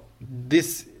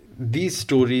these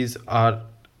stories are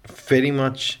very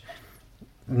much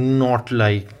not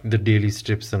like the daily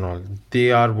strips and all.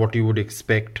 They are what you would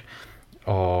expect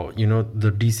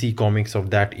the DC comics of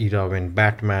that era, when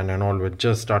Batman and all were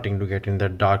just starting to get in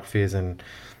that dark phase, and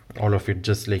all of it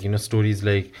just stories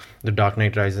like The Dark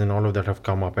Knight Rises and all of that have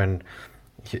come up, and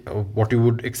what you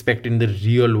would expect in the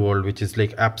real world, which is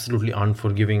absolutely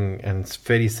unforgiving and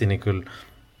very cynical.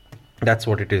 That's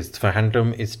what it is.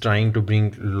 Phantom is trying to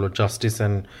bring justice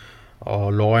and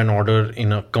law and order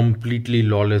in a completely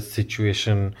lawless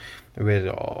situation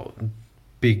where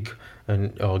big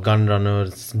and gun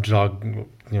runners, drug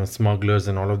smugglers,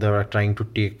 and all of them are trying to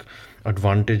take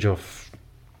advantage of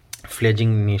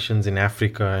fledgling nations in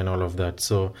Africa and all of that.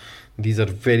 So these are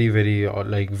very, very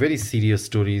very serious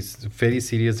stories, very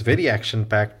serious, very action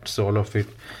packed. So all of it.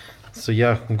 So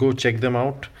yeah, go check them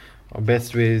out.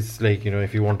 Best ways,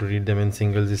 if you want to read them in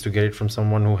singles, is to get it from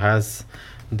someone who has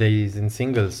these in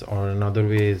singles, or another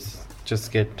way is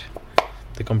just get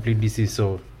the complete DC.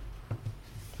 So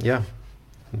yeah,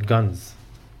 Guns,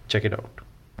 check it out.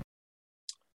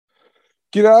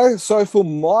 G'day. So for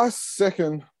my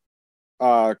second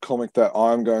comic that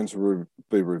I'm going to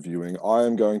be reviewing, I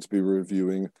am going to be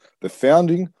reviewing the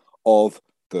founding of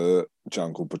the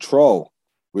Jungle Patrol,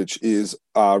 which is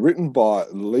written by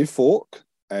Lee Falk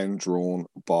and drawn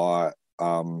by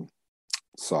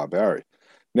Cy Barry.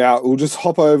 Now, we'll just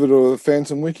hop over to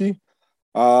Phantom Wiki.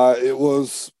 It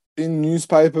was in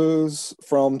newspapers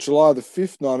from July the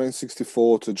 5th,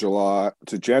 1964 to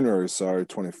January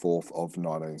 24th of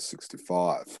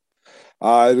 1965.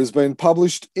 It has been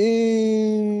published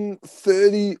in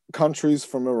 30 countries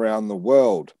from around the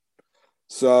world.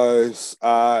 So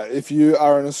if you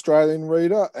are an Australian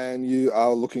reader and you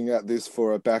are looking at this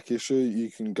for a back issue,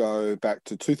 you can go back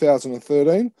to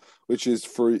 2013, which is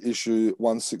through issue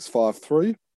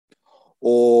 1653,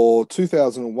 or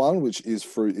 2001, which is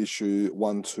through issue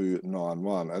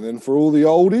 1291. And then for all the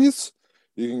oldies,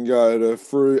 you can go to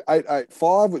through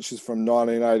 885, which is from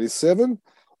 1987,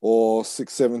 or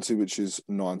 670, which is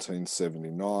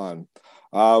 1979.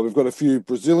 We've got a few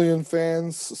Brazilian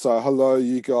fans, so hello,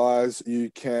 you guys. You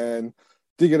can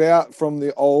dig it out from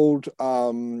the old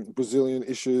Brazilian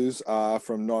issues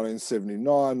from 1979,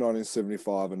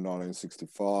 1975, and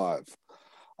 1965.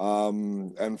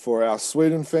 And for our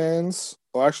Sweden fans,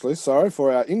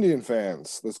 for our Indian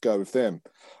fans, let's go with them.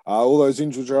 All those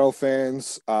Indra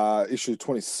fans, issue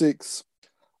 26.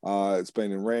 It's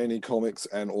been in Randy Comics,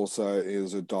 and also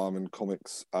is a Diamond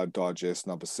Comics Digest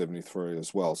number 73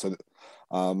 as well. So,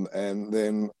 and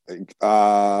then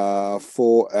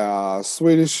for our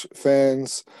Swedish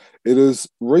fans, it has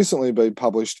recently been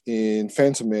published in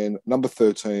Phantom Man number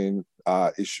 13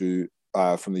 issue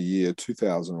from the year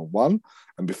 2001,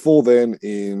 and before then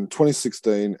in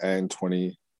 2016 and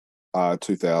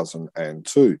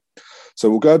 2002. So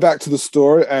we'll go back to the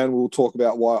story and we'll talk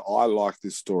about why I like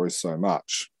this story so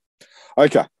much.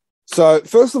 Okay, so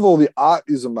first of all, the art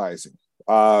is amazing.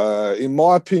 In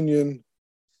my opinion,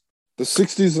 the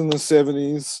 60s and the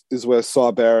 70s is where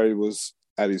Cy Barry was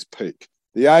at his peak.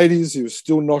 The 80s, he was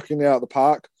still knocking out the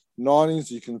park. 90s,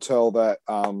 you can tell that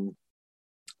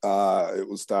it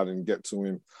was starting to get to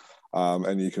him.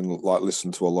 And you can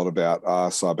listen to a lot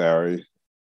about Cy Barry,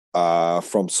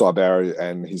 from Cy Barry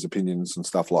and his opinions and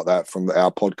stuff like that from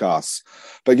our podcasts.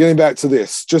 But getting back to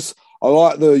this, I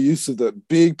like the use of the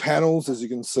big panels, as you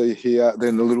can see here,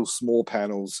 then the little small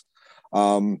panels.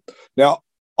 Now,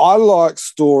 I like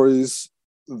stories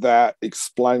that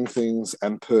explain things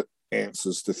and put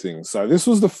answers to things. So this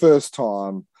was the first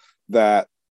time that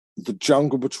the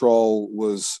Jungle Patrol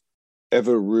was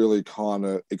ever really kind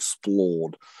of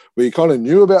explored. We kind of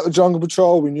knew about the Jungle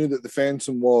Patrol. We knew that the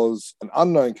Phantom was an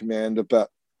unknown commander, but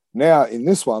now in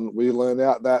this one, we learn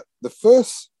out that the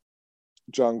first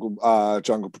Jungle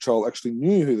Patrol actually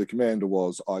knew who the commander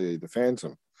was, i.e. the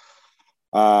Phantom.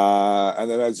 And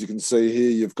then as you can see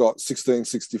here, you've got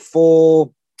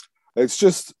 1664. It's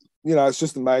just, it's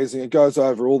just amazing. It goes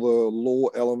over all the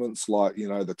lore elements like,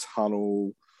 the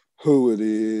tunnel, who it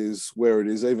is, where it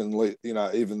is, even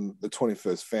the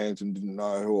 21st Phantom didn't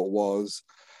know who it was.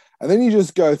 And then you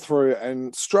just go through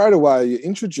and straight away you're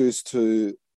introduced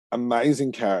to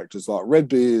amazing characters like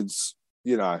Redbeard's,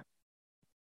 he's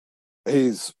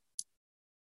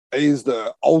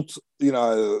the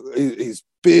he's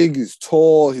big, he's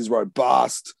tall, he's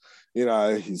robust,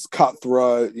 he's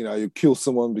cutthroat, you kill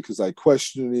someone because they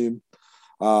question him.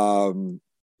 So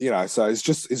it's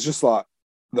just like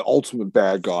the ultimate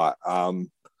bad guy.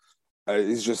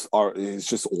 He's just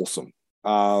awesome.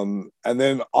 And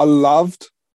then I loved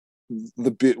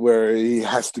the bit where he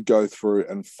has to go through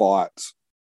and fight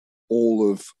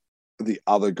all of the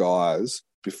other guys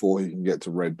before he can get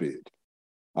to Redbeard.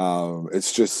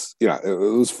 It's just, it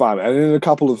was fun. And in a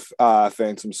couple of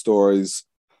Phantom stories,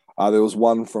 there was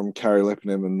one from Carrie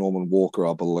Lepinem and Norman Walker,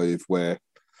 I believe, where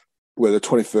the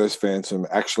 21st Phantom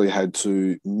actually had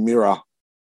to mirror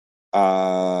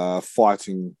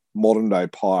fighting modern day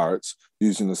pirates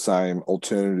using the same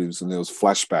alternatives, and there was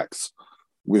flashbacks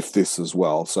with this as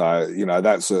well. So I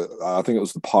think it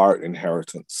was the Pirate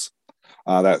Inheritance.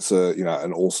 That's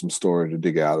an awesome story to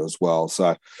dig out as well.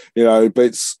 So it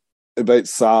beats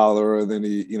Sala, and then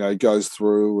he goes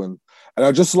through, And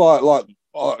I just like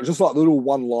little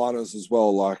one-liners as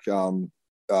well, like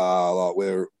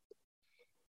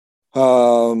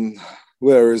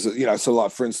where is it? You know, so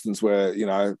like for instance, where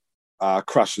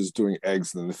Crusher's doing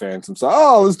eggs, and then the Phantom say,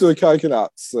 "Oh, let's do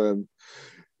coconuts," and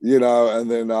and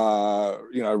then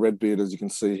Redbeard, as you can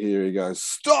see here, he goes,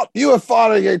 "Stop! You are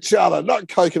fighting each other, not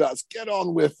coconuts. Get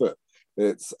on with it."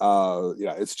 It's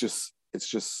it's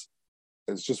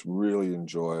just really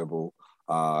enjoyable.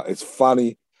 It's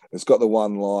funny. It's got the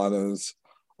one-liners.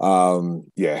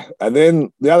 And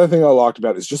then the other thing I liked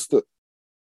about it is just that,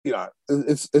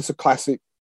 it's a classic.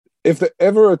 If there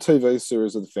ever a TV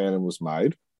series of the Phantom was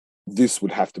made, this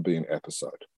would have to be an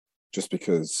episode, just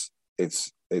because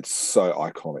it's so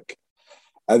iconic.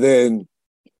 And then,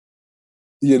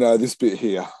 this bit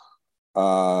here,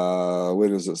 where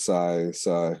does it say?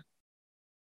 So,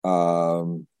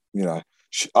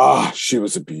 she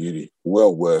was a beauty,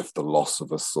 well worth the loss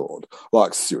of a sword.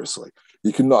 Like, seriously,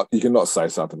 you cannot say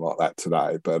something like that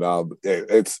today. But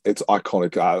it's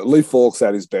iconic. Lee Falk's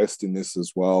at his best in this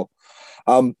as well.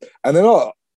 And then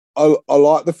I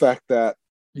like the fact that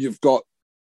you've got,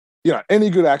 any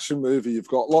good action movie, you've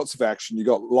got lots of action, you've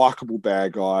got likable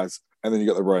bad guys, and then you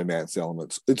got the romance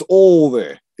elements. It's all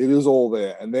there. It is all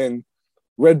there. And then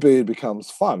Redbeard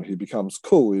becomes fun. He becomes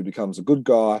cool. He becomes a good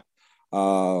guy.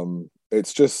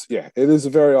 It's just, it is a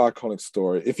very iconic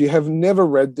story. If you have never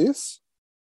read this,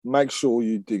 make sure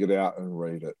you dig it out and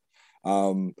read it.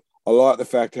 I like the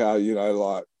fact how, in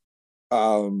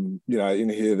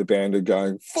here, the band are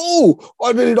going, "Fool!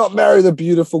 Why did he not marry the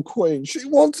beautiful queen? She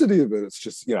wanted him." And it's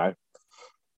just,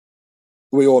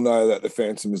 we all know that the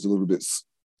Phantom is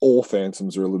all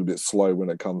Phantoms are a little bit slow when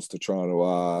it comes to trying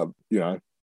to,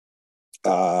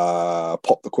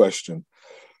 pop the question.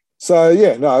 So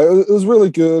it was really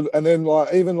good. And then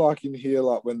even in here,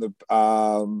 when the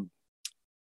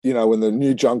when the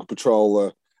new Jungle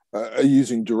Patrol are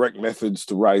using direct methods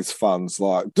to raise funds,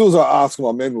 like, "Do as I ask,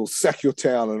 my men will sack your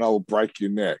town and I will break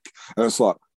your neck." And it's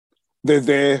like, they're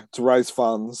there to raise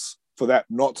funds for that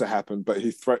not to happen, but he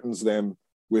threatens them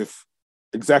with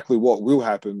exactly what will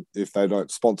happen if they don't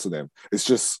sponsor them.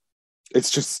 It's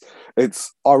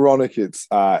ironic. It's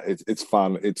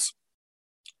fun. It's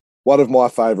one of my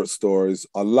favorite stories.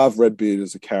 I love Redbeard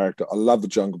as a character. I love the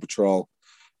Jungle Patrol.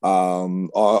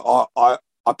 I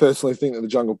personally think that the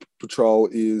Jungle Patrol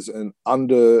is an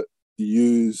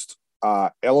underused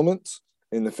element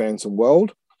in the Phantom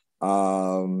world.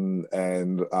 And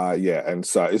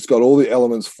so it's got all the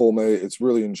elements for me. It's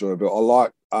really enjoyable. I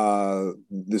like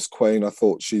this queen. I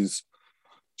thought she's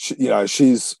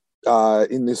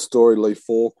in this story, Lee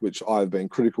Falk, which I've been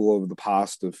critical of in the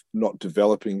past of not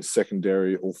developing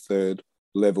secondary or third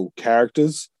level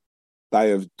characters.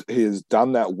 He has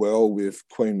done that well with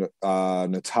Queen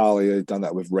Natalia, done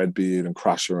that with Redbeard and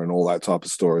Crusher and all that type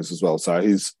of stories as well. So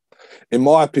in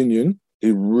my opinion,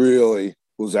 he really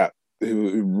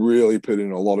really put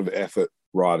in a lot of effort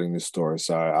writing this story.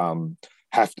 So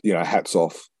hats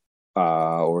off,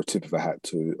 or a tip of a hat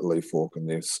to Lee Falk in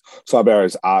this. Cy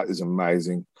Barry's art is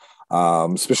amazing,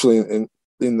 especially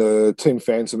in the Team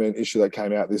Phantom Man issue that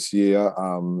came out this year.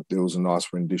 There was a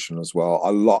nice rendition as well. I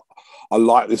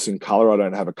like this in color. I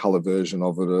don't have a color version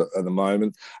of it at the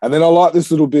moment. And then I like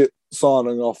this little bit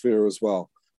signing off here as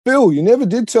well. "Bill, you never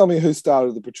did tell me who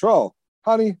started the patrol."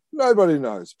 "Honey, nobody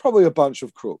knows. Probably a bunch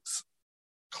of crooks."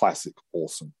 Classic.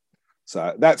 Awesome.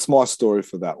 So that's my story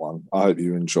for that one. I hope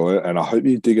you enjoy it, and I hope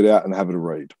you dig it out and have it a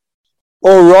read.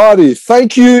 Alrighty.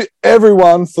 Thank you,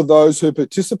 everyone, for those who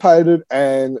participated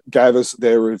and gave us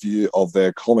their review of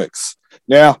their comics.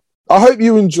 Now, I hope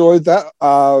you enjoyed that.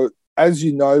 As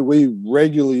you know, we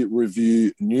regularly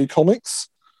review new comics.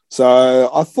 So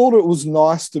I thought it was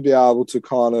nice to be able to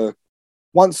kind of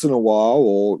once in a while,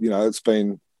 or, it's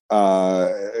been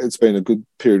a good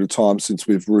period of time since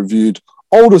we've reviewed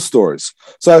older stories.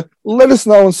 So let us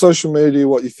know on social media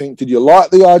what you think. Did you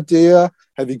like the idea?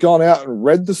 Have you gone out and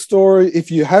read the story?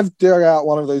 If you have dug out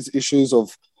one of these issues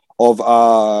of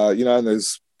and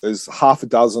there's half a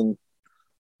dozen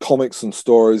comics and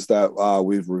stories that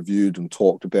we've reviewed and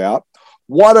talked about,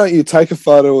 why don't you take a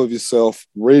photo of yourself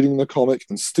reading the comic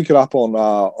and stick it up on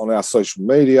our social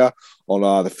media,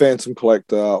 on the Phantom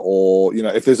Collector, or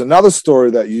if there's another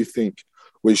story that you think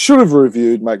we should have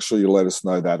reviewed, make sure you let us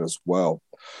know that as well.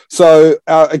 So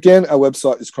again, our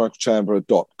website is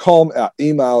chroniclechamber.com. Our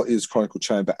email is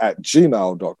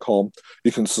chroniclechamber@gmail.com.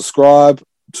 You can subscribe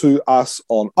to us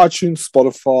on iTunes,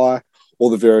 Spotify, or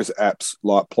the various apps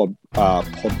like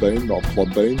Podbean, not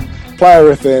Podbean,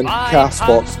 Player FM,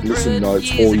 Castbox, Listen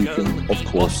Notes, or you can, of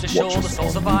course, watch us on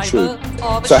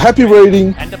YouTube. So happy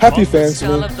reading, happy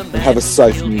fansming, and have a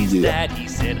safe new year. He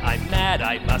said, I'm mad,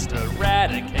 I must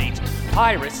eradicate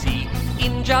piracy,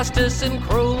 injustice and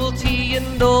cruelty,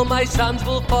 and all my sons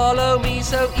will follow me,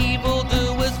 so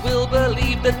evildoers will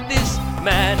believe that this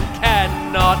man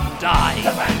cannot die.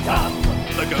 The Phantom,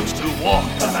 The ghost who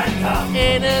walks, the Phantom,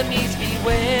 enemies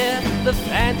beware, the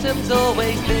Phantom's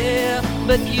always there,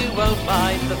 but you won't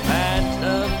find the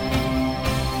Phantom.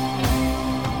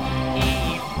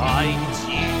 He finds you.